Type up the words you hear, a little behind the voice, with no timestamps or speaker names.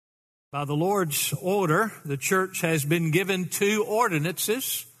By the Lord's order, the church has been given two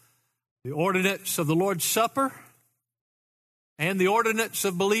ordinances, the ordinance of the Lord's Supper and the ordinance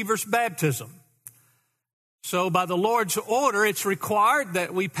of believers' baptism. So by the Lord's order, it's required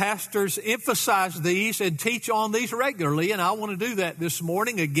that we pastors emphasize these and teach on these regularly, and I want to do that this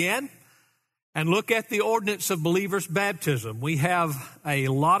morning again and look at the ordinance of believers' baptism. We have a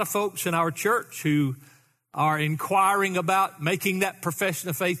lot of folks in our church who are inquiring about making that profession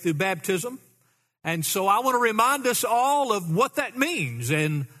of faith through baptism. And so I want to remind us all of what that means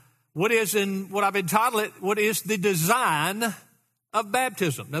and what I've entitled it, what is the design of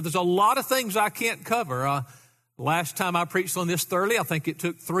baptism. Now, there's a lot of things I can't cover. Last time I preached on this thoroughly, I think it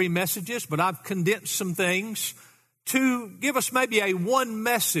took 3 messages, but I've condensed some things to give us maybe a one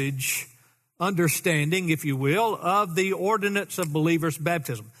message understanding, if you will, of the ordinance of believers'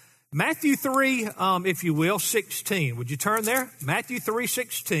 baptism. Matthew 3, if you will, 16. Would you turn there? Matthew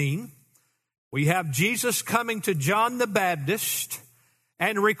 3:16. We have Jesus coming to John the Baptist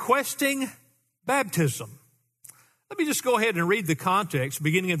and requesting baptism. Let me just go ahead and read the context,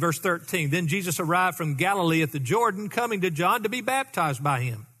 beginning in verse 13. Then Jesus arrived from Galilee at the Jordan, coming to John to be baptized by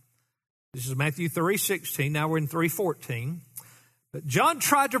him. This is Matthew 3:16. Now we're in 3:14. But John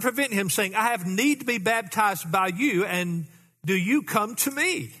tried to prevent him, saying, I have need to be baptized by you, and do you come to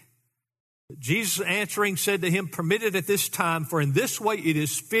me? But Jesus answering said to him, permit it at this time, for in this way it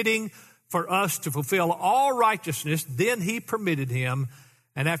is fitting for us to fulfill all righteousness. Then he permitted him.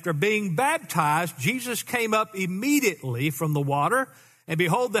 And after being baptized, Jesus came up immediately from the water, and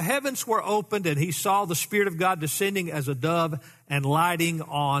behold, the heavens were opened, and he saw the Spirit of God descending as a dove and lighting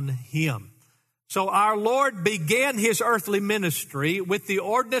on him. So our Lord began his earthly ministry with the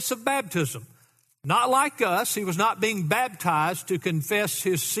ordinance of baptism. Not like us, he was not being baptized to confess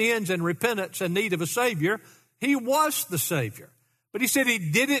his sins and repentance and need of a Savior. He was the Savior. But he said he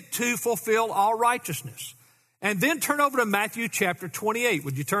did it to fulfill all righteousness. And then turn over to Matthew chapter 28.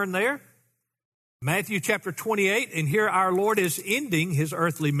 Would you turn there? Matthew chapter 28, and here our Lord is ending his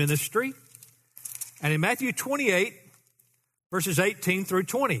earthly ministry. And in Matthew 28, verses 18 through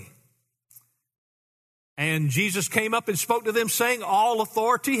 20. And Jesus came up and spoke to them, saying, all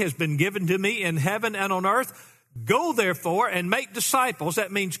authority has been given to me in heaven and on earth. Go therefore and make disciples,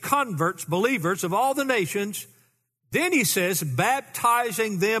 that means converts, believers of all the nations. Then he says,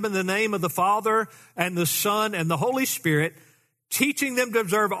 baptizing them in the name of the Father and the Son and the Holy Spirit, teaching them to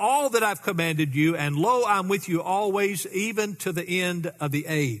observe all that I've commanded you, and lo, I'm with you always, even to the end of the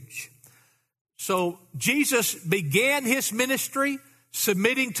age. So Jesus began his ministry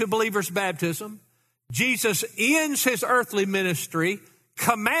submitting to believers' baptism. Jesus ends his earthly ministry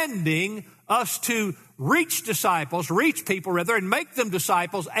commanding us to reach people, and make them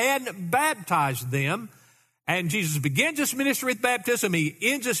disciples and baptize them. And Jesus begins his ministry with baptism. He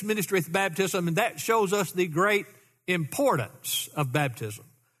ends his ministry with baptism, and that shows us the great importance of baptism.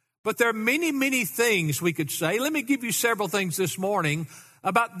 But there are many, many things we could say. Let me give you several things this morning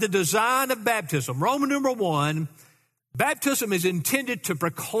about the design of baptism. Roman numeral 1, baptism is intended to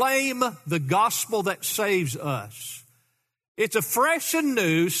proclaim the gospel that saves us. It's a fresh and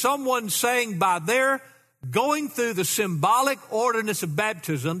new, someone saying by their going through the symbolic ordinance of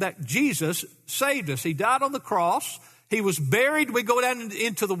baptism that Jesus saved us. He died on the cross. He was buried. We go down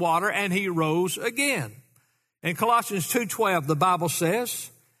into the water, and he rose again. In Colossians 2:12, the Bible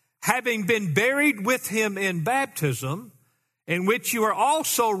says, having been buried with him in baptism, in which you are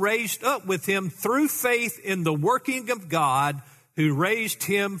also raised up with him through faith in the working of God who raised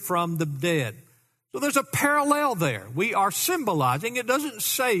him from the dead. So there's a parallel there. We are symbolizing. It doesn't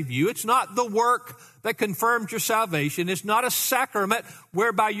save you. It's not the work that confirms your salvation. It's not a sacrament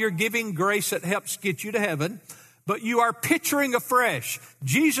whereby you're giving grace that helps get you to heaven. But you are picturing afresh.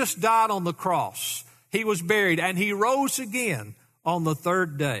 Jesus died on the cross. He was buried, and he rose again on the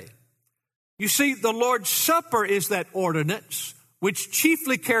 3rd day. You see, the Lord's Supper is that ordinance which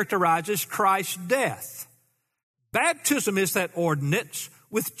chiefly characterizes Christ's death. Baptism is that ordinance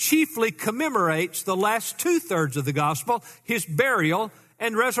which chiefly commemorates the last 2/3 of the gospel, his burial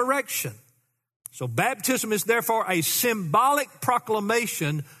and resurrection. So baptism is therefore a symbolic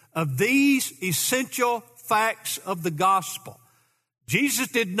proclamation of these essential facts of the gospel. Jesus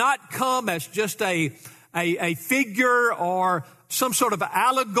did not come as just a figure or some sort of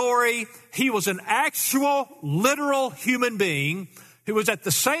allegory. He was an actual, literal human being who was at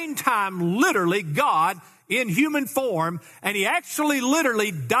the same time literally God in human form, and he actually literally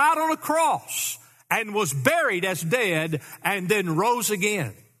died on a cross and was buried as dead and then rose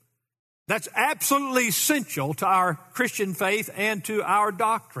again. That's absolutely essential to our Christian faith and to our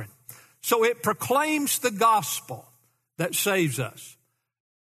doctrine. So it proclaims the gospel that saves us.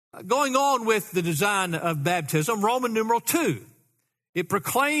 Going on with the design of baptism, Roman numeral 2. It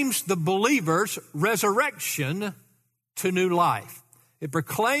proclaims the believer's resurrection to new life. It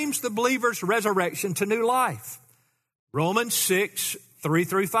proclaims the believer's resurrection to new life. Romans 6, 3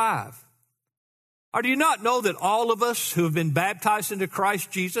 through 5. Or do you not know that all of us who have been baptized into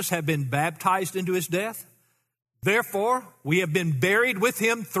Christ Jesus have been baptized into his death? Therefore, we have been buried with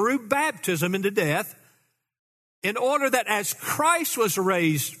him through baptism into death, in order that as Christ was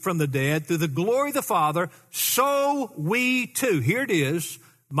raised from the dead through the glory of the Father, so we too, here it is,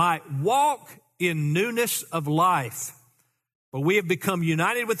 might walk in newness of life. For we have become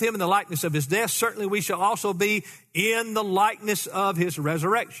united with him in the likeness of his death. Certainly we shall also be in the likeness of his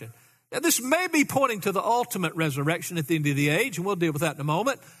resurrection. Now, this may be pointing to the ultimate resurrection at the end of the age, and we'll deal with that in a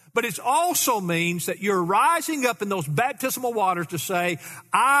moment. But it also means that you're rising up in those baptismal waters to say,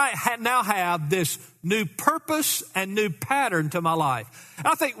 I now have this new purpose and new pattern to my life.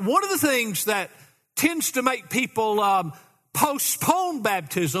 I think one of the things that tends to make people postpone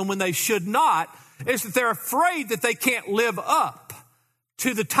baptism when they should not is that they're afraid that they can't live up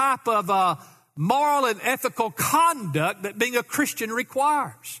to the type of moral and ethical conduct that being a Christian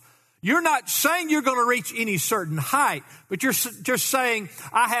requires. You're not saying you're going to reach any certain height, but you're just saying,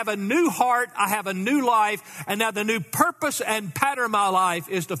 I have a new heart, I have a new life, and now the new purpose and pattern of my life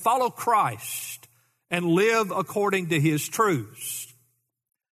is to follow Christ and live according to his truths.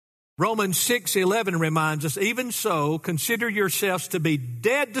 Romans 6:11 reminds us, even so, consider yourselves to be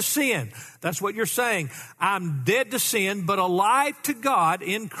dead to sin. That's what you're saying. I'm dead to sin, but alive to God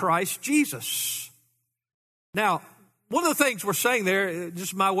in Christ Jesus. Now, one of the things we're saying there,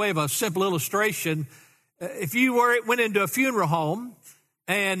 just by way of a simple illustration, if you went into a funeral home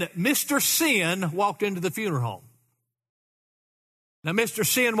and Mr. Sin walked into the funeral home. Now, Mr.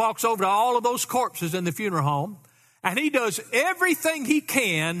 Sin walks over to all of those corpses in the funeral home, and he does everything he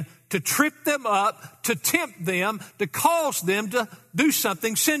can to trip them up, to tempt them, to cause them to do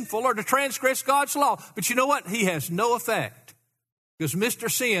something sinful or to transgress God's law. But you know what? He has no effect, because Mr.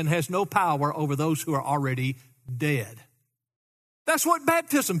 Sin has no power over those who are already dead. That's what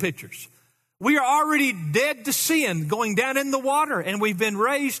baptism pictures. We are already dead to sin, going down in the water, and we've been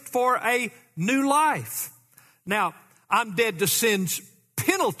raised for a new life. Now, I'm dead to sin's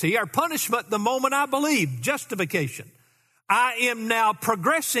penalty or punishment the moment I believe, justification. I am now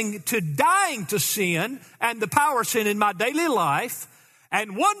progressing to dying to sin and the power of sin in my daily life,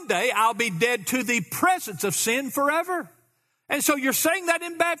 and one day I'll be dead to the presence of sin forever. And so you're saying that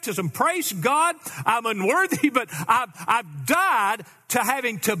in baptism. Praise God, I'm unworthy, but I've died to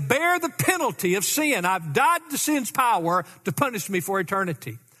having to bear the penalty of sin. I've died to sin's power to punish me for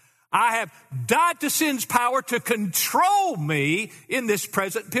eternity. I have died to sin's power to control me in this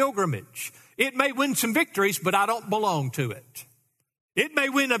present pilgrimage. It may win some victories, but I don't belong to it. It may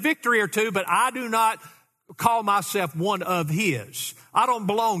win a victory or two, but I do not call myself one of his. I don't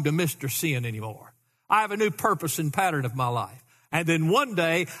belong to Mr. Sin anymore. I have a new purpose and pattern of my life. And then one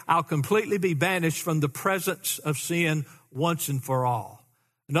day, I'll completely be banished from the presence of sin once and for all.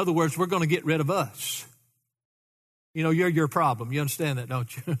 In other words, we're going to get rid of us. You know, you're your problem. You understand that, don't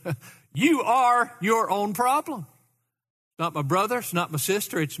you? You are your own problem. It's not my brother. It's not my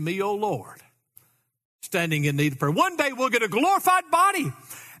sister. It's me, oh Lord, standing in need of prayer. One day, we'll get a glorified body.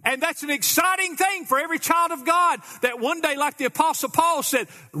 And that's an exciting thing for every child of God, that one day, like the Apostle Paul said,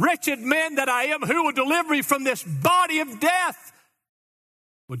 wretched man that I am, who will deliver me from this body of death?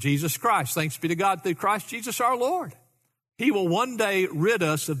 Well, Jesus Christ, thanks be to God through Christ Jesus our Lord. He will one day rid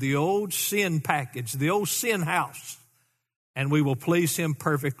us of the old sin package, the old sin house, and we will please him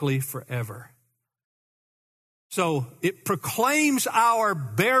perfectly forever. So it proclaims our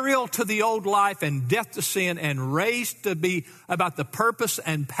burial to the old life and death to sin and raised to be about the purpose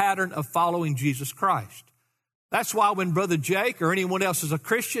and pattern of following Jesus Christ. That's why when Brother Jake or anyone else is a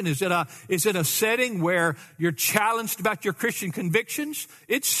Christian is in a setting where you're challenged about your Christian convictions,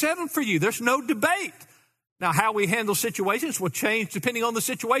 it's settled for you. There's no debate. Now, how we handle situations will change depending on the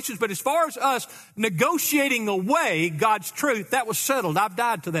situations, but as far as us negotiating away God's truth, that was settled. I've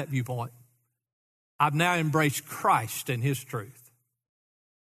died to that viewpoint. I've now embraced Christ and his truth.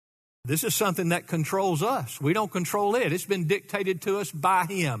 This is something that controls us. We don't control it. It's been dictated to us by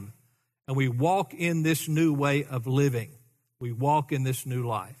him. And we walk in this new way of living. We walk in this new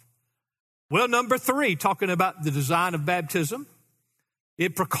life. Well, number 3, talking about the design of baptism,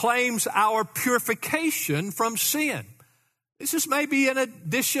 it proclaims our purification from sin. This is maybe an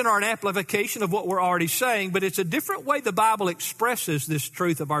addition or an amplification of what we're already saying, but it's a different way the Bible expresses this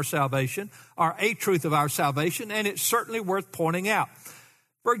truth of our salvation, or a truth of our salvation, and it's certainly worth pointing out.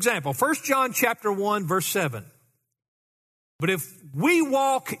 For example, 1 John chapter 1, verse 7. But if we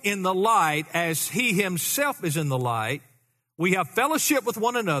walk in the light as he himself is in the light, we have fellowship with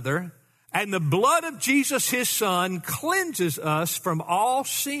one another, and the blood of Jesus, his son, cleanses us from all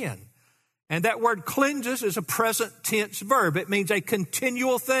sin. And that word cleanses is a present tense verb. It means a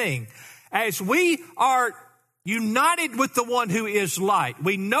continual thing. As we are united with the one who is light,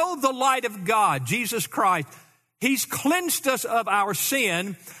 we know the light of God, Jesus Christ. He's cleansed us of our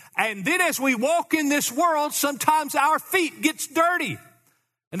sin. And then as we walk in this world, sometimes our feet gets dirty.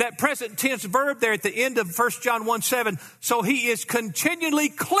 And that present tense verb there at the end of 1 John 1:7, so he is continually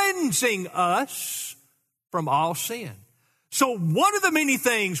cleansing us from all sin. So one of the many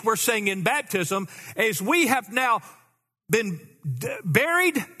things we're saying in baptism is we have now been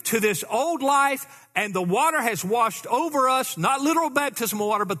buried to this old life, and the water has washed over us, not literal baptismal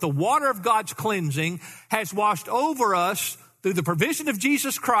water, but the water of God's cleansing has washed over us through the provision of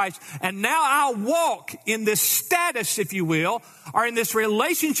Jesus Christ. And now I'll walk in this status, if you will, or in this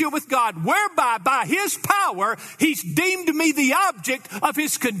relationship with God, whereby by his power, he's deemed me the object of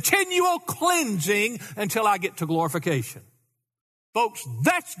his continual cleansing until I get to glorification. Folks,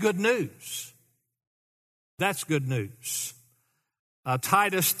 that's good news. That's good news.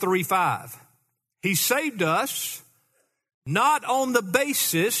 Titus 3:5. He saved us not on the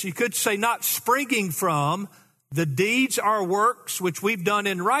basis, you could say not springing from, the deeds or works which we've done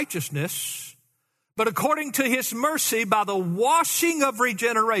in righteousness, but according to his mercy by the washing of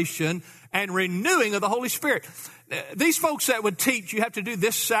regeneration and renewing of the Holy Spirit. These folks that would teach you have to do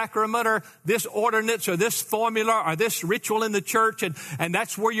this sacrament or this ordinance or this formula or this ritual in the church and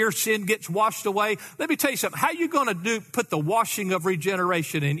that's where your sin gets washed away. Let me tell you something. How are you going to put the washing of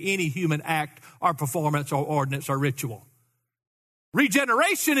regeneration in any human act or performance or ordinance or ritual?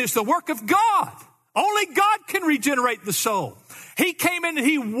 Regeneration is the work of God. Only God can regenerate the soul. He came in and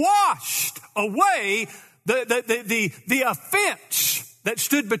he washed away the offense that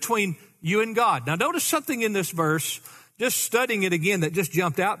stood between you and God. Now notice something in this verse, just studying it again, that just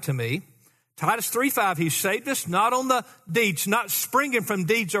jumped out to me. Titus 3:5, he saved us not on the deeds, not springing from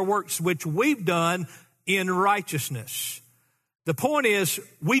deeds or works which we've done in righteousness. The point is,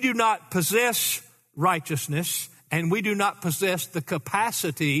 we do not possess righteousness, and we do not possess the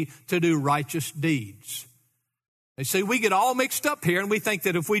capacity to do righteous deeds. You see, we get all mixed up here, and we think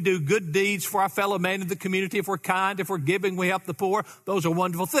that if we do good deeds for our fellow man in the community, if we're kind, if we're giving, we help the poor, those are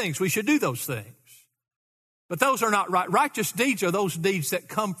wonderful things. We should do those things. But those are not right. Righteous deeds are those deeds that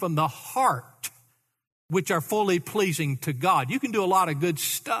come from the heart, which are fully pleasing to God. You can do a lot of good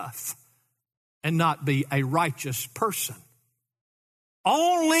stuff and not be a righteous person.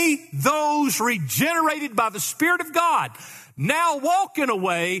 Only those regenerated by the Spirit of God now walk in a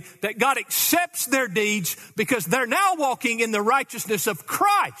way that God accepts their deeds because they're now walking in the righteousness of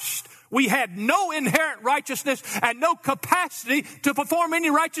Christ. We had no inherent righteousness and no capacity to perform any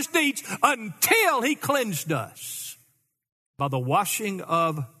righteous deeds until he cleansed us by the washing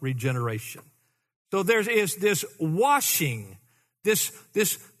of regeneration. So there is this washing, this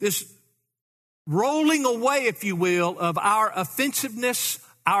rolling away, if you will, of our offensiveness,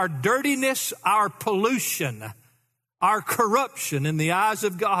 our dirtiness, our pollution, our corruption in the eyes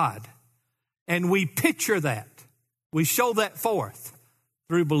of God. And we picture that. We show that forth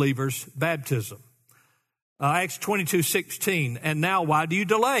through believers' baptism. Acts 22:16, and now why do you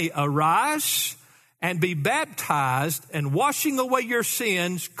delay? Arise and be baptized and washing away your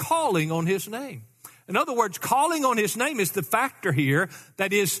sins, calling on his name. In other words, calling on his name is the factor here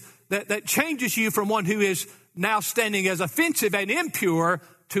that changes you from one who is now standing as offensive and impure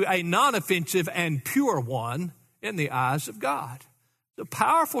to a non-offensive and pure one in the eyes of God. It's a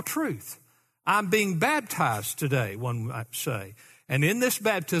powerful truth. I'm being baptized today, one might say. And in this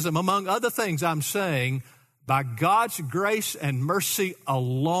baptism, among other things, I'm saying, by God's grace and mercy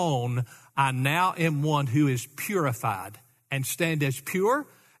alone, I now am one who is purified and stand as pure.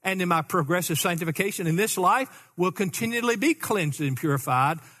 And in my progressive sanctification in this life, will continually be cleansed and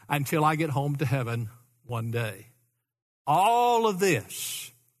purified until I get home to heaven one day. All of this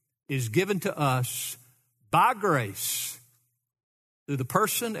is given to us by grace through the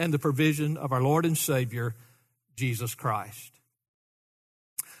person and the provision of our Lord and Savior, Jesus Christ.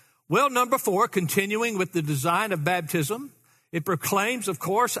 Well, number 4, continuing with the design of baptism, it proclaims, of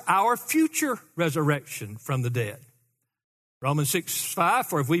course, our future resurrection from the dead. Romans 6:5,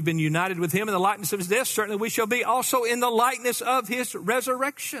 for if we've been united with him in the likeness of his death, certainly we shall be also in the likeness of his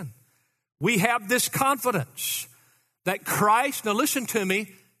resurrection. We have this confidence that Christ, now listen to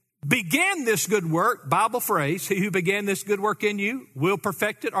me, began this good work, Bible phrase, he who began this good work in you will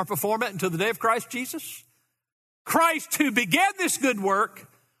perfect it or perform it until the day of Christ Jesus. Christ who began this good work,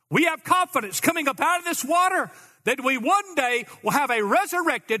 we have confidence coming up out of this water that we one day will have a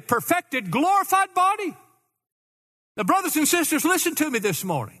resurrected, perfected, glorified body. Now, brothers and sisters, listen to me this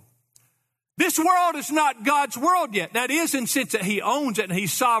morning. This world is not God's world yet. Now, it is in the sense that He owns it and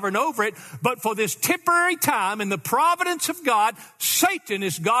He's sovereign over it. But for this temporary time, in the providence of God, Satan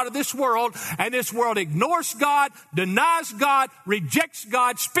is God of this world. And this world ignores God, denies God, rejects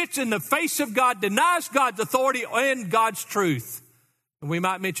God, spits in the face of God, denies God's authority and God's truth. And we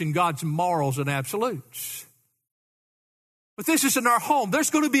might mention God's morals and absolutes. But this isn't our home.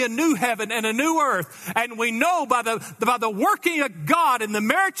 There's going to be a new heaven and a new earth. And we know by the working of God and the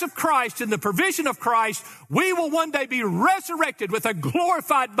merits of Christ and the provision of Christ, we will one day be resurrected with a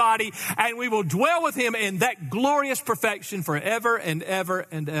glorified body, and we will dwell with Him in that glorious perfection forever and ever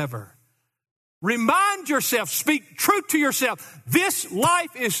and ever. Remind yourself, speak truth to yourself. This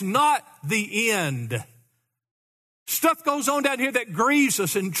life is not the end. Stuff goes on down here that grieves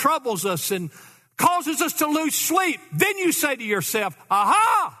us and troubles us and causes us to lose sleep. Then you say to yourself,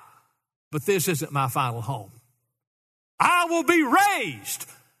 aha, but this isn't my final home. I will be raised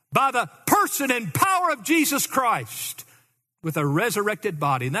by the person and power of Jesus Christ with a resurrected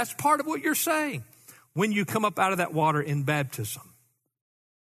body. And that's part of what you're saying when you come up out of that water in baptism.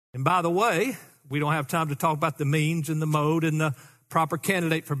 And by the way, we don't have time to talk about the means and the mode and the proper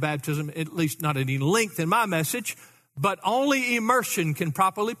candidate for baptism, at least not at any length in my message, but only immersion can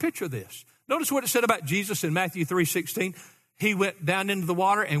properly picture this. Notice what it said about Jesus in Matthew 3:16. He went down into the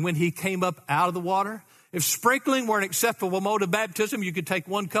water, and when He came up out of the water, if sprinkling were an acceptable mode of baptism, you could take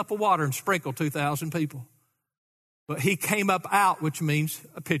 1 cup of water and sprinkle 2,000 people. But He came up out, which means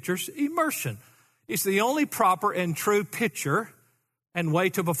a picture's immersion. It's the only proper and true picture and way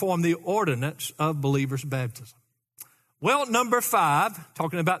to perform the ordinance of believers' baptism. Well, number 5,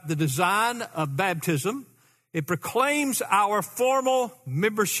 talking about the design of baptism, it proclaims our formal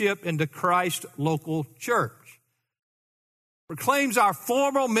membership into Christ's local church. Proclaims our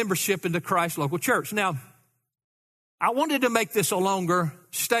formal membership into Christ's local church. Now, I wanted to make this a longer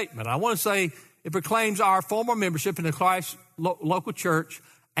statement. I want to say it proclaims our formal membership into Christ's local church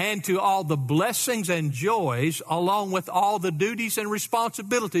and to all the blessings and joys along with all the duties and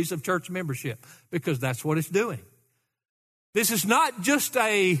responsibilities of church membership, because that's what it's doing. This is not just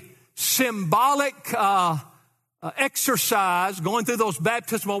a symbolic exercise going through those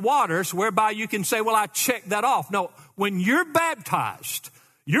baptismal waters whereby you can say, well, I checked that off. No, when you're baptized,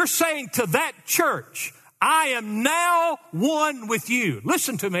 you're saying to that church, I am now one with you.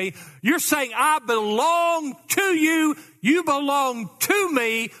 Listen to me. You're saying, I belong to you. You belong to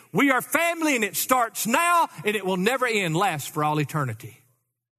me. We are family, and it starts now, and it will never end, last for all eternity.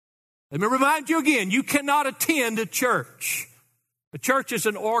 Let me remind you again, you cannot attend a church. A church is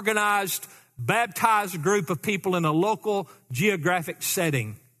an organized, baptized group of people in a local geographic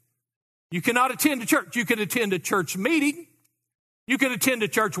setting. You cannot attend a church. You can attend a church meeting. You can attend a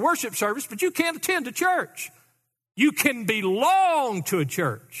church worship service, but you can't attend a church. You can belong to a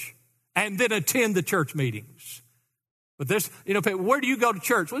church and then attend the church meetings. But this, where do you go to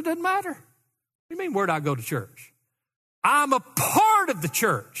church? Well, it doesn't matter. What do you mean, where do I go to church? I'm a part of the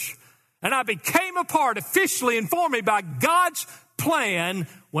church, and I became a part officially informed me by God's plan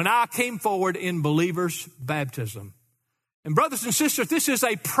when I came forward in believers' baptism. And brothers and sisters, this is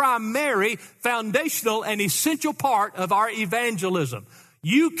a primary, foundational, and essential part of our evangelism.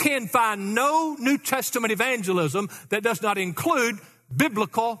 You can find no New Testament evangelism that does not include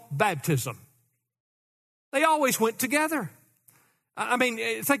biblical baptism. They always went together. I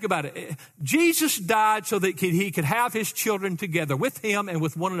mean, think about it. Jesus died so that He could have His children together with Him and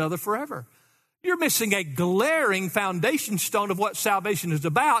with one another forever. You're missing a glaring foundation stone of what salvation is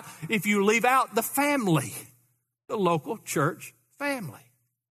about if you leave out the family, the local church family.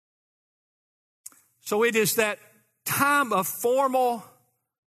 So it is that time of formal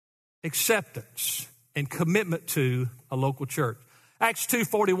acceptance and commitment to a local church. Acts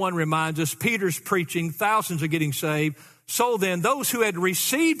 2:41 reminds us, Peter's preaching, thousands are getting saved. So then, those who had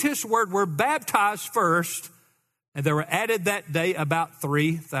received His word were baptized first, and there were added that day about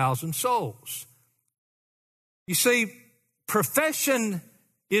 3,000 souls. You see, profession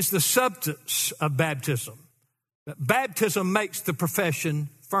is the substance of baptism. Baptism makes the profession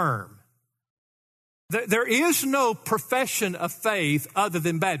firm. There is no profession of faith other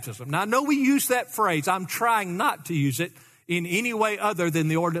than baptism. Now, I know we use that phrase. I'm trying not to use it in any way other than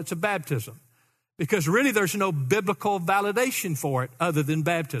the ordinance of baptism, because really there's no biblical validation for it other than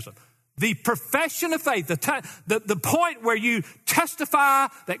baptism. The profession of faith, the point where you testify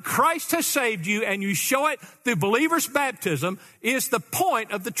that Christ has saved you and you show it through believers' baptism, is the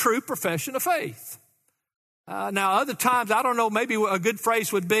point of the true profession of faith. Now, other times, I don't know, maybe a good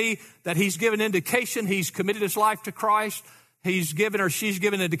phrase would be that he's given indication he's committed his life to Christ. He's given or she's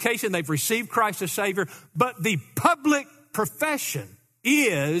given indication they've received Christ as Savior. But the public profession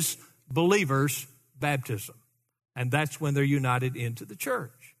is believers' baptism. And that's when they're united into the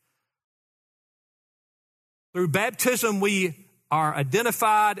church. Through baptism, we are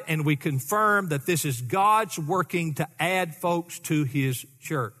identified and we confirm that this is God's working to add folks to his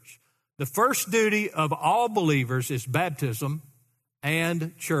church. The first duty of all believers is baptism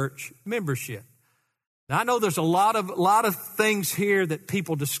and church membership. Now, I know there's a lot of things here that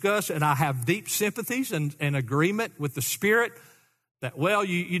people discuss, and I have deep sympathies and agreement with the Spirit that, well,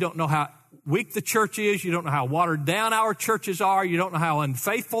 you don't know how weak the church is. You don't know how watered down our churches are. You don't know how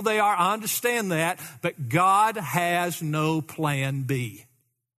unfaithful they are. I understand that, but God has no plan B.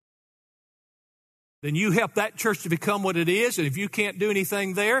 Then you help that church to become what it is, and if you can't do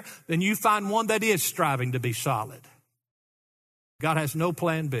anything there, then you find one that is striving to be solid. God has no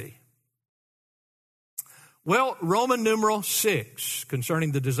plan B. Well, Roman numeral 6,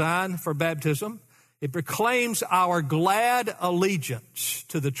 concerning the design for baptism, it proclaims our glad allegiance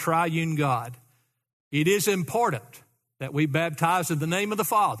to the triune God. It is important that we baptize in the name of the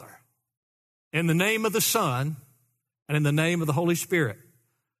Father, in the name of the Son, and in the name of the Holy Spirit.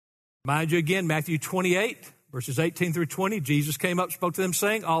 Mind you again, Matthew 28, verses 18 through 20, Jesus came up, spoke to them,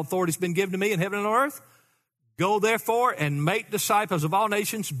 saying, all authority has been given to me in heaven and on earth. Go therefore and make disciples of all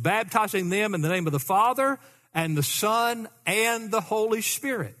nations, baptizing them in the name of the Father and the Son and the Holy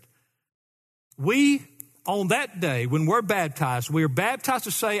Spirit. We, on that day, when we're baptized, we are baptized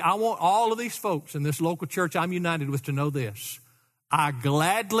to say, I want all of these folks in this local church I'm united with to know this. I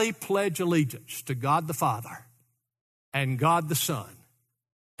gladly pledge allegiance to God the Father and God the Son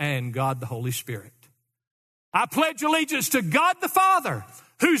and God the Holy Spirit. I pledge allegiance to God the Father,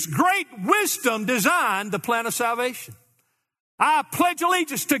 whose great wisdom designed the plan of salvation. I pledge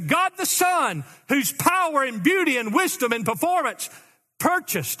allegiance to God the Son, whose power and beauty and wisdom and performance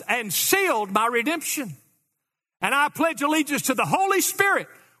purchased and sealed my redemption. And I pledge allegiance to the Holy Spirit,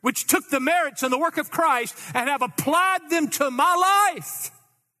 which took the merits and the work of Christ and have applied them to my life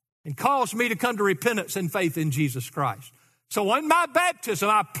and caused me to come to repentance and faith in Jesus Christ. So in my baptism,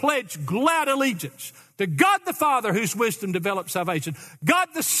 I pledge glad allegiance to God the Father, whose wisdom developed salvation, God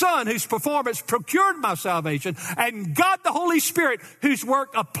the Son, whose performance procured my salvation, and God the Holy Spirit, whose work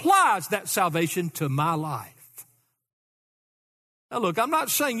applies that salvation to my life. Now look, I'm not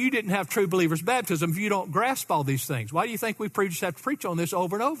saying you didn't have true believers' baptism if you don't grasp all these things. Why do you think we preachers have to preach on this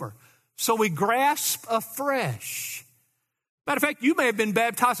over and over? So we grasp afresh. Matter of fact, you may have been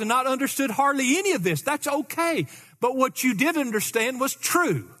baptized and not understood hardly any of this. That's okay. But what you did understand was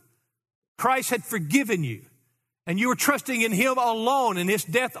true. Christ had forgiven you, and you were trusting in Him alone and His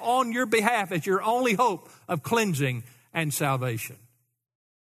death on your behalf as your only hope of cleansing and salvation.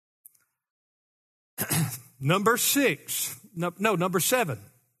 Number 7.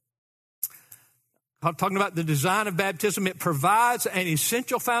 I'm talking about the design of baptism. It provides an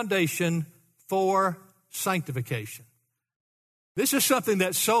essential foundation for sanctification. This is something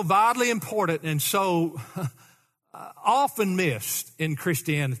that's so vitally important and so often missed in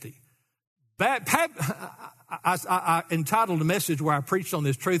Christianity. I entitled a message where I preached on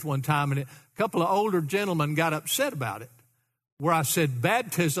this truth one time, and a couple of older gentlemen got upset about it, where I said,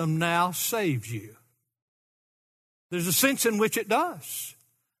 baptism now saves you. There's a sense in which it does.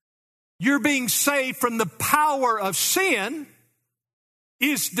 You're being saved from the power of sin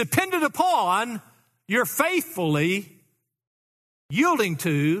is dependent upon your faithfully yielding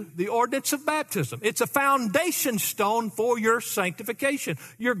to the ordinance of baptism. It's a foundation stone for your sanctification,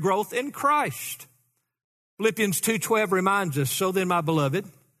 your growth in Christ. Philippians 2:12 reminds us, so then, my beloved,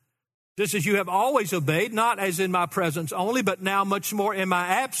 just as you have always obeyed, not as in my presence only, but now much more in my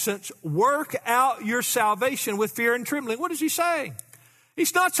absence, work out your salvation with fear and trembling. What is he saying?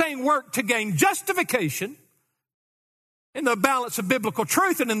 He's not saying work to gain justification. In the balance of biblical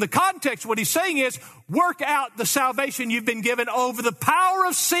truth and in the context, what he's saying is work out the salvation you've been given over the power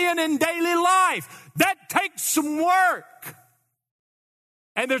of sin in daily life. That takes some work.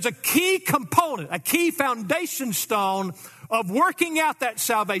 And there's a key component, a key foundation stone of working out that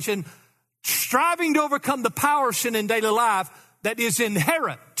salvation, striving to overcome the power of sin in daily life that is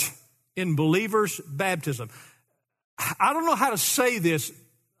inherent in believers' baptism. I don't know how to say this.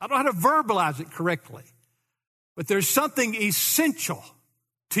 I don't know how to verbalize it correctly. But there's something essential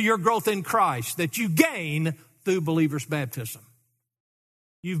to your growth in Christ that you gain through believers' baptism.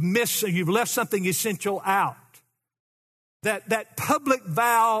 You've left something essential out. That public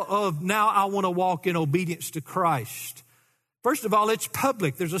vow of now I want to walk in obedience to Christ. First of all, it's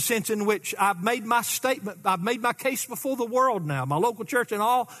public. There's a sense in which I've made my statement. I've made my case before the world now, my local church and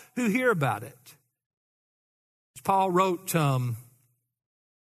all who hear about it. As Paul wrote, let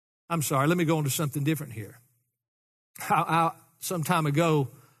me go on to something different here. I some time ago,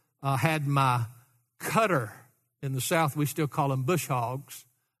 had my cutter in the South. We still call them bush hogs.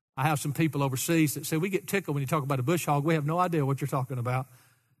 I have some people overseas that say, we get tickled when you talk about a bush hog. We have no idea what you're talking about.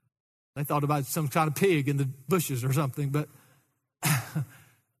 They thought about some kind of pig in the bushes or something. But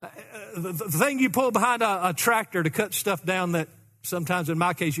the thing you pull behind a tractor to cut stuff down that sometimes, in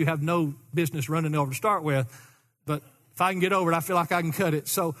my case, you have no business running over to start with. But if I can get over it, I feel like I can cut it.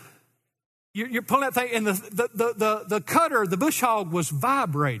 So you're pulling that thing, and the cutter, the bush hog, was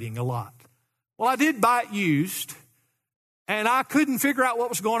vibrating a lot. Well, I did buy it used, and I couldn't figure out what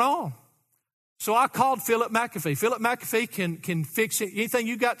was going on. So I called Philip McAfee. Philip McAfee can fix it. Anything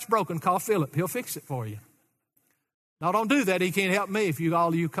you got's broken, call Philip. He'll fix it for you. Now, don't do that. He can't help me if you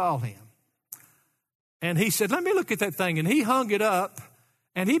call him. And he said, let me look at that thing. And he hung it up,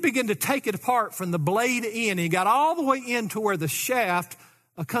 and he began to take it apart from the blade in. He got all the way into where the shaft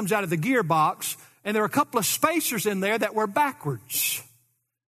comes out of the gearbox, and there were a couple of spacers in there that were backwards.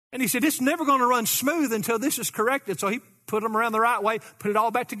 And he said, it's never going to run smooth until this is corrected. So he put them around the right way, put it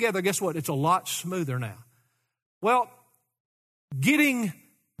all back together. Guess what? It's a lot smoother now. Well, getting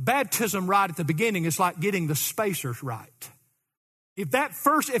baptism right at the beginning is like getting the spacers right. If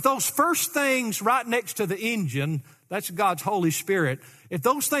those first things right next to the engine, that's God's Holy Spirit. If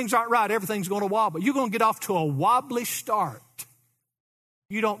those things aren't right, everything's going to wobble. You're going to get off to a wobbly start.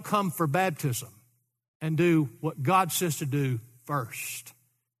 You don't come for baptism and do what God says to do first.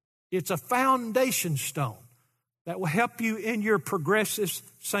 It's a foundation stone that will help you in your progressive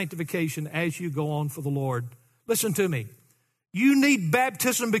sanctification as you go on for the Lord. Listen to me. You need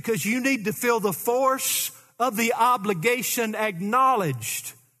baptism because you need to feel the force of the obligation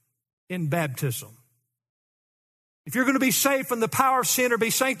acknowledged in baptism. If you're going to be saved from the power of sin or be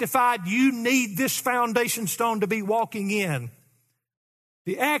sanctified, you need this foundation stone to be walking in.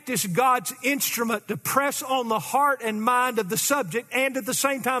 The act is God's instrument to press on the heart and mind of the subject and at the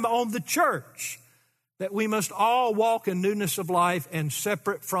same time on the church that we must all walk in newness of life and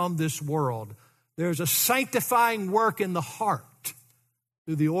separate from this world. There's a sanctifying work in the heart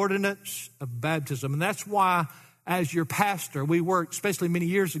through the ordinance of baptism. And that's why, as your pastor, we worked, especially many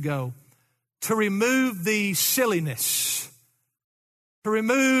years ago, to remove the silliness, to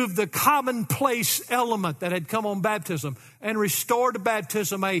remove the commonplace element that had come on baptism and restore to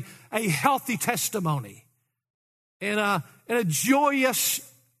baptism a healthy testimony and a joyous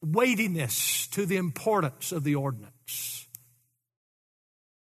weightiness to the importance of the ordinance.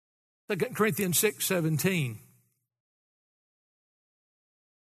 2 Corinthians 6:17.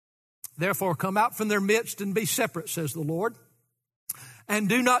 Therefore, come out from their midst and be separate, says the Lord, and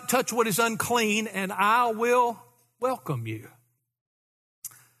do not touch what is unclean, and I will welcome you.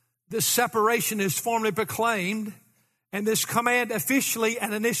 This separation is formally proclaimed, and this command officially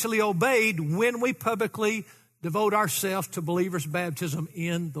and initially obeyed when we publicly devote ourselves to believers' baptism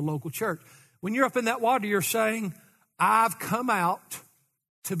in the local church. When you're up in that water, you're saying, I've come out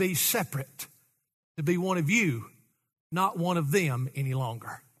to be separate, to be one of you, not one of them any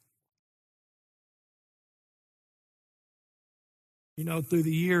longer. You know, through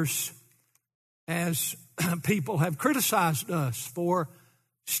the years, as people have criticized us for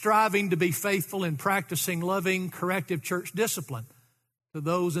striving to be faithful in practicing loving, corrective church discipline to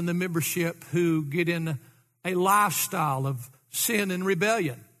those in the membership who get in a lifestyle of sin and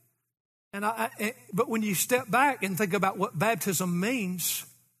rebellion. But when you step back and think about what baptism means,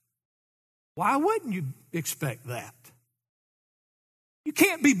 why wouldn't you expect that? You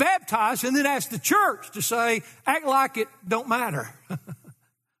can't be baptized and then ask the church to say, act like it don't matter. Of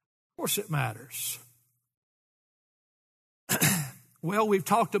course it matters. Well, we've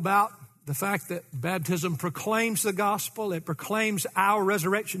talked about the fact that baptism proclaims the gospel. It proclaims our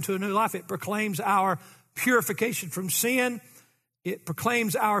resurrection to a new life. It proclaims our purification from sin. It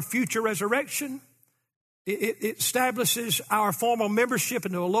proclaims our future resurrection. It establishes our formal membership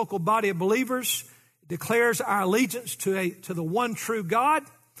into a local body of believers. It declares our allegiance to the one true God.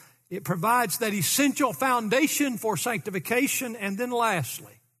 It provides that essential foundation for sanctification. And then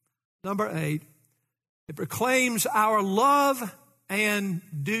lastly, number 8, it proclaims our love and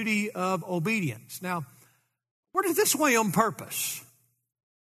duty of obedience. Now, where is this way on purpose?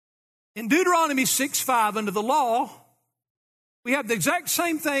 In Deuteronomy 6:5, under the law, we have the exact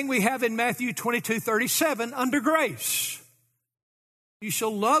same thing we have in Matthew 22:37 under grace. You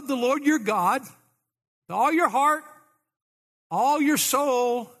shall love the Lord your God with all your heart, all your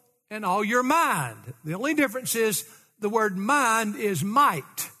soul, and all your mind. The only difference is the word mind is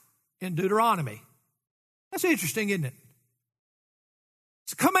might in Deuteronomy. That's interesting, isn't it?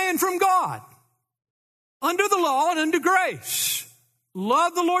 It's a command from God under the law and under grace.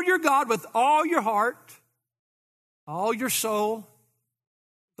 Love the Lord your God with all your heart, all your soul,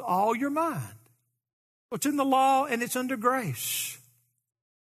 with all your mind. It's in the law and it's under grace.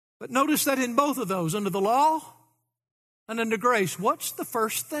 But notice that in both of those, under the law and under grace, what's the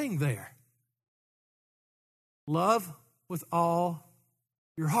first thing there? Love with all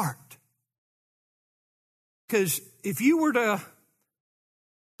your heart. Because if you were to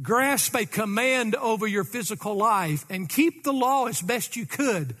grasp a command over your physical life and keep the law as best you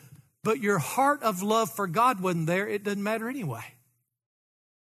could, but your heart of love for God wasn't there, it doesn't matter anyway.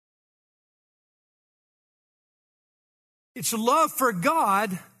 It's love for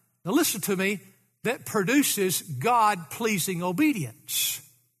God, now listen to me, that produces God-pleasing obedience.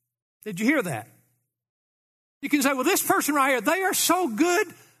 Did you hear that? You can say, well, this person right here, they are so good,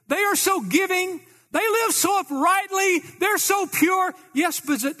 they are so giving, they live so uprightly, they're so pure. Yes,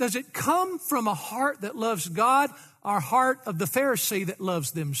 but does it come from a heart that loves God, or a heart of the Pharisee that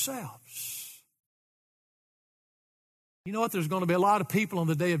loves themselves? You know what? There's going to be a lot of people on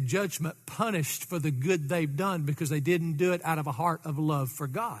the day of judgment punished for the good they've done because they didn't do it out of a heart of love for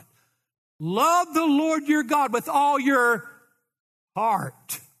God. Love the Lord your God with all your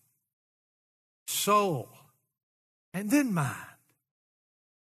heart, soul, and then mind.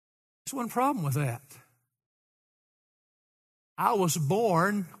 There's one problem with that. I was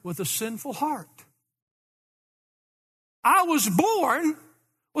born with a sinful heart. I was born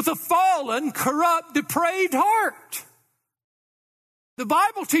with a fallen, corrupt, depraved heart. The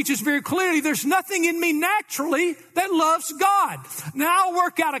Bible teaches very clearly there's nothing in me naturally that loves God. Now I'll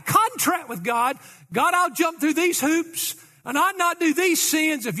work out a contract with God. God, I'll jump through these hoops and I'll not do these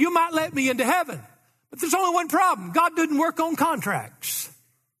sins if you might let me into heaven. But there's only one problem. God didn't work on contracts.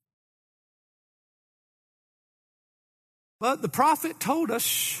 But the prophet told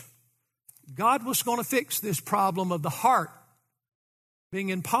us God was going to fix this problem of the heart being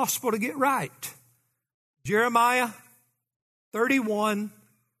impossible to get right. Jeremiah 31,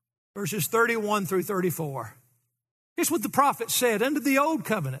 verses 31 through 34. Here's what the prophet said. Under the old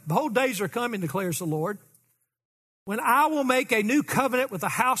covenant, behold, days are coming, declares the Lord, when I will make a new covenant with the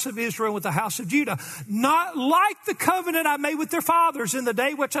house of Israel and with the house of Judah, not like the covenant I made with their fathers in the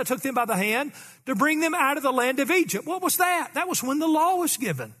day which I took them by the hand to bring them out of the land of Egypt. What was that? That was when the law was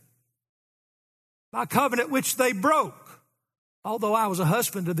given. My covenant which they broke, although I was a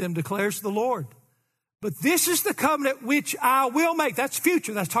husband to them, declares the Lord. But this is the covenant which I will make. That's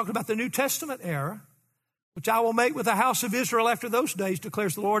future. That's talking about the New Testament era. Which I will make with the house of Israel after those days,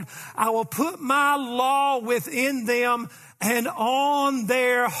 declares the Lord. I will put my law within them, and on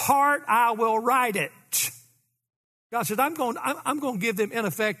their heart I will write it. God said, I'm going to give them, in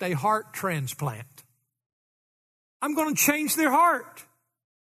effect, a heart transplant. I'm going to change their heart.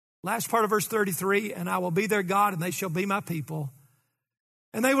 Last part of verse 33, and I will be their God, and they shall be my people.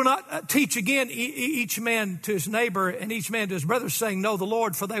 And they will not teach again each man to his neighbor and each man to his brother, saying, know the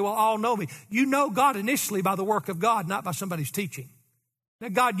Lord, for they will all know me. You know God initially by the work of God, not by somebody's teaching. Now,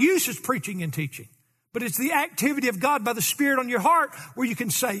 God uses preaching and teaching, but it's the activity of God by the Spirit on your heart where you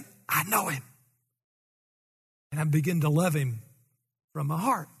can say, I know him. And I begin to love him from my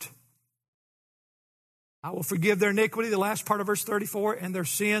heart. I will forgive their iniquity, the last part of verse 34, and their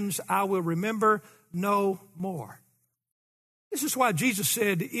sins I will remember no more. This is why Jesus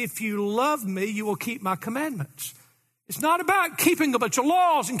said, if you love me, you will keep my commandments. It's not about keeping a bunch of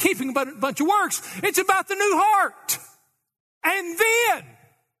laws and keeping a bunch of works. It's about the new heart. And then,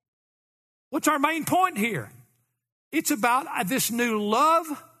 what's our main point here? It's about this new love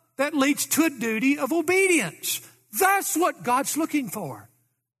that leads to a duty of obedience. That's what God's looking for.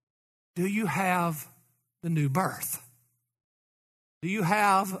 Do you have the new birth? Do you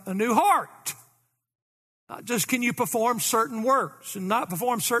have a new heart? Not just can you perform certain works and not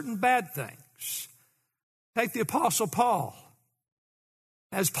perform certain bad things. Take the Apostle Paul.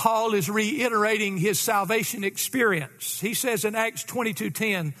 As Paul is reiterating his salvation experience, he says in Acts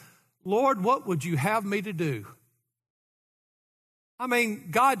 22:10, Lord, what would you have me to do? I mean,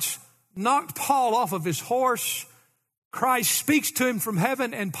 God's knocked Paul off of his horse. Christ speaks to him from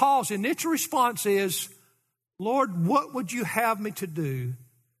heaven, and Paul's initial response is, Lord, what would you have me to do?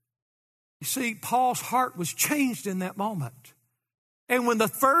 You see, Paul's heart was changed in that moment. And when the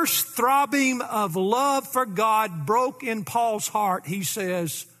first throbbing of love for God broke in Paul's heart, he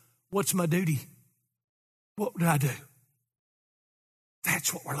says, what's my duty? What did I do?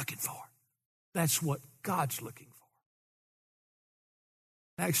 That's what we're looking for. That's what God's looking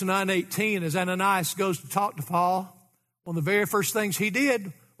for. Acts 9:18, as Ananias goes to talk to Paul, One of the very first things he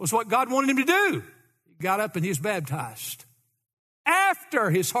did was what God wanted him to do. He got up and he was baptized after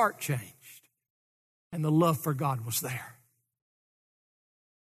his heart changed and the love for God was there.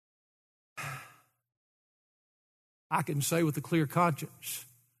 I can say with a clear conscience,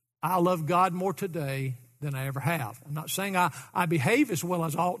 I love God more today than I ever have. I'm not saying I behave as well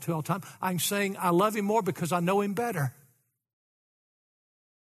as I ought to all the time. I'm saying I love him more because I know him better.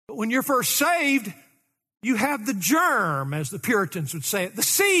 But when you're first saved, you have the germ, as the Puritans would say it, the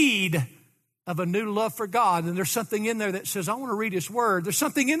seed of a new love for God. And there's something in there that says, I want to read his word. There's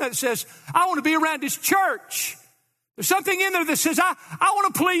something in there that says, I want to be around his church. There's something in there that says, I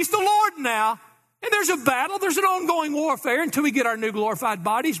want to please the Lord now. And there's a battle, there's an ongoing warfare until we get our new glorified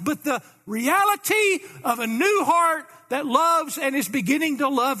bodies. But the reality of a new heart that loves and is beginning to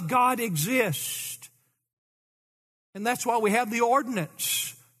love God exists. And that's why we have the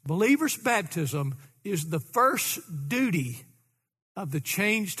ordinance. Believer's baptism is the first duty of the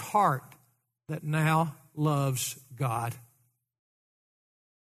changed heart that now loves God.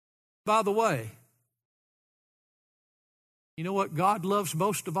 By the way, you know what God loves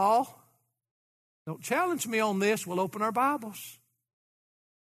most of all? Don't challenge me on this. We'll open our Bibles.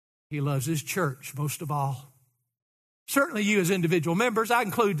 He loves his church most of all. Certainly you as individual members, I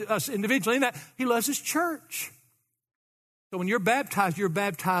include us individually in that. He loves his church. So when you're baptized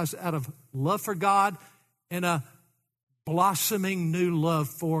out of love for God and a blossoming new love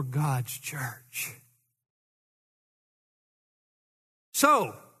for God's church.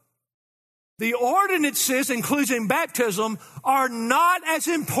 So, the ordinances, including baptism, are not as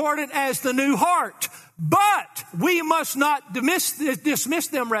important as the new heart. But we must not dismiss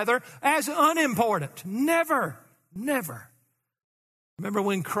them, as unimportant. Never. Remember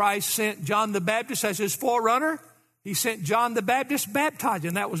when Christ sent John the Baptist as his forerunner? He sent John the Baptist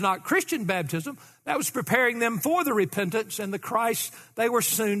baptizing. That was not Christian baptism. That was preparing them for the repentance and the Christ they were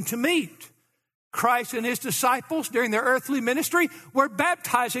soon to meet. Christ and his disciples during their earthly ministry were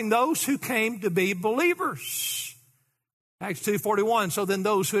baptizing those who came to be believers. Acts 2:41, so then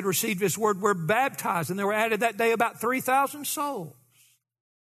those who had received his word were baptized, and there were added that day about 3,000 souls.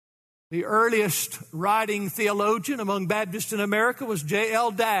 The earliest writing theologian among Baptists in America was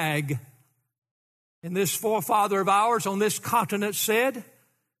J.L. Dagg. And this forefather of ours on this continent said,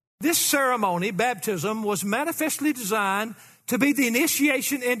 this ceremony, baptism, was manifestly designed to be the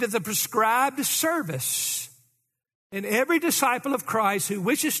initiation into the prescribed service. And every disciple of Christ who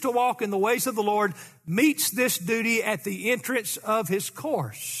wishes to walk in the ways of the Lord meets this duty at the entrance of his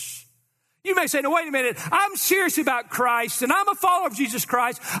course. You may say, no, wait a minute, I'm serious about Christ and I'm a follower of Jesus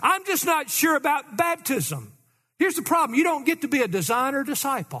Christ. I'm just not sure about baptism. Here's the problem. You don't get to be a designer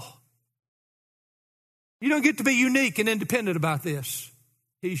disciple. You don't get to be unique and independent about this.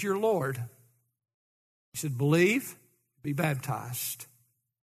 He's your Lord. He said, believe, be baptized.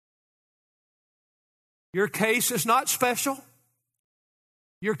 Your case is not special.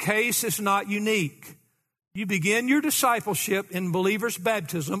 Your case is not unique. You begin your discipleship in believer's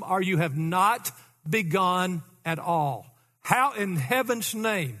baptism, or you have not begun at all. How in heaven's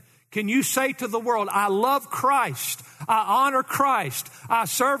name can you say to the world, I love Christ, I honor Christ, I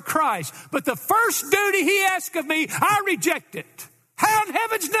serve Christ, but the first duty he asks of me, I reject it? How in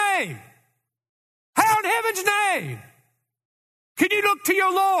heaven's name? How in heaven's name can you look to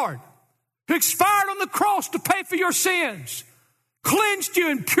your Lord who expired on the cross to pay for your sins, cleansed you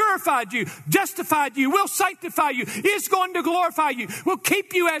and purified you, justified you, will sanctify you, is going to glorify you, will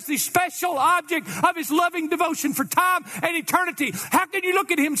keep you as the special object of his loving devotion for time and eternity? How can you look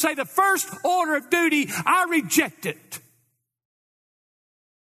at him and say, the first order of duty, I reject it?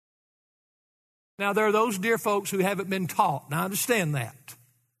 Now, there are those dear folks who haven't been taught, and I understand that.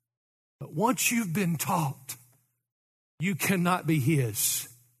 But once you've been taught, you cannot be his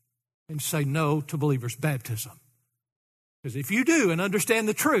and say no to believer's baptism. Because if you do and understand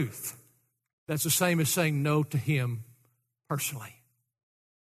the truth, that's the same as saying no to him personally.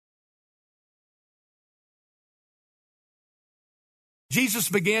 Jesus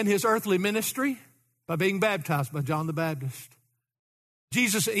began his earthly ministry by being baptized by John the Baptist.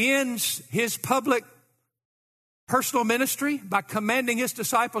 Jesus ends his public personal ministry by commanding his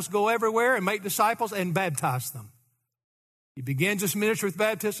disciples go everywhere and make disciples and baptize them. He begins his ministry with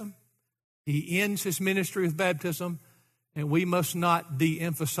baptism. He ends his ministry with baptism. And we must not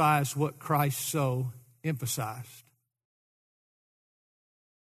de-emphasize what Christ so emphasized.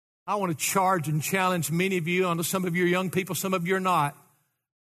 I want to charge and challenge many of you. I know some of you are young people, some of you are not.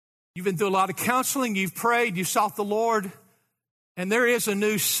 You've been through a lot of counseling, you've prayed, you've sought the Lord, and there is a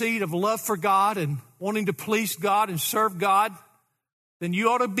new seed of love for God and wanting to please God and serve God. Then you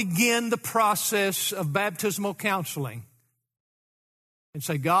ought to begin the process of baptismal counseling. and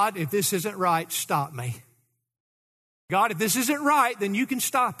say, God, if this isn't right, stop me. God, if this isn't right, then you can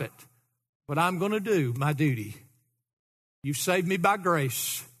stop it. But I'm going to do my duty. You've saved me by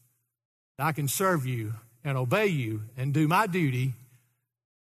grace. I can serve you and obey you and do my duty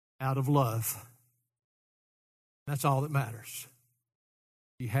out of love. That's all that matters.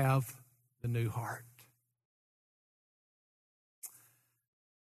 You have the new heart.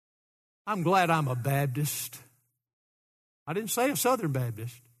 I'm glad I'm a Baptist. I didn't say a Southern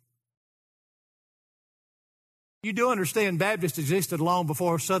Baptist. You do understand Baptist existed long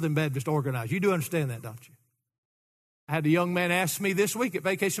before Southern Baptist organized. You do understand that, don't you? I had a young man ask me this week at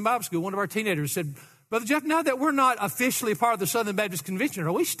Vacation Bible School, one of our teenagers said, Brother Jeff, now that we're not officially a part of the Southern Baptist Convention,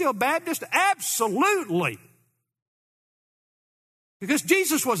 are we still Baptist? Absolutely. Because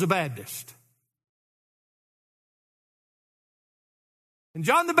Jesus was a Baptist. And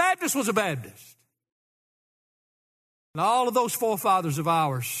John the Baptist was a Baptist. And all of those forefathers of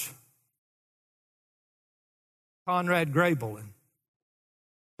ours, Conrad Grable and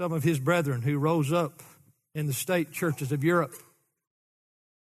some of his brethren who rose up in the state churches of Europe,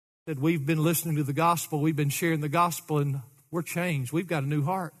 said, we've been listening to the gospel, we've been sharing the gospel, and we're changed. We've got a new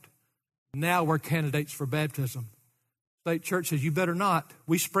heart. Now we're candidates for baptism. State church says, you better not.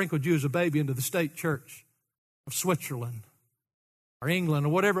 We sprinkled you as a baby into the state church of Switzerland or England or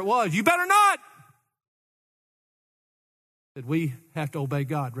whatever it was. You better not. That we have to obey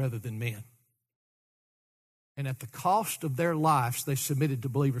God rather than men. And at the cost of their lives, they submitted to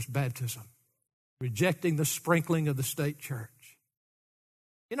believers' baptism, rejecting the sprinkling of the state church.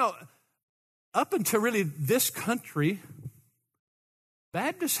 You know, up until really this country,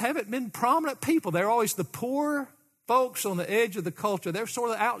 Baptists haven't been prominent people. They're always the poor folks on the edge of the culture. They're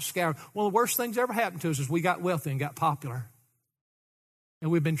sort of outscoured. One of the worst things ever happened to us is we got wealthy and got popular.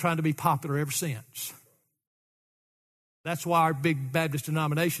 And we've been trying to be popular ever since. That's why our big Baptist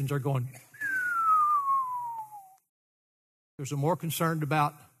denominations are going. They're more concerned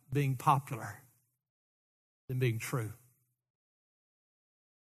about being popular than being true.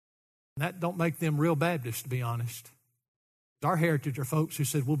 And that don't make them real Baptists, to be honest. Our heritage are folks who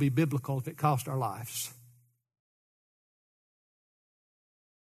said we'll be biblical if it costs our lives.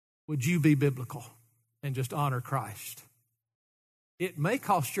 Would you be biblical and just honor Christ? It may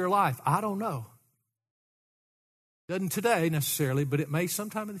cost your life. I don't know. Doesn't today necessarily, but it may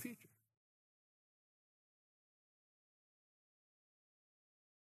sometime in the future.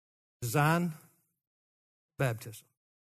 Design baptism.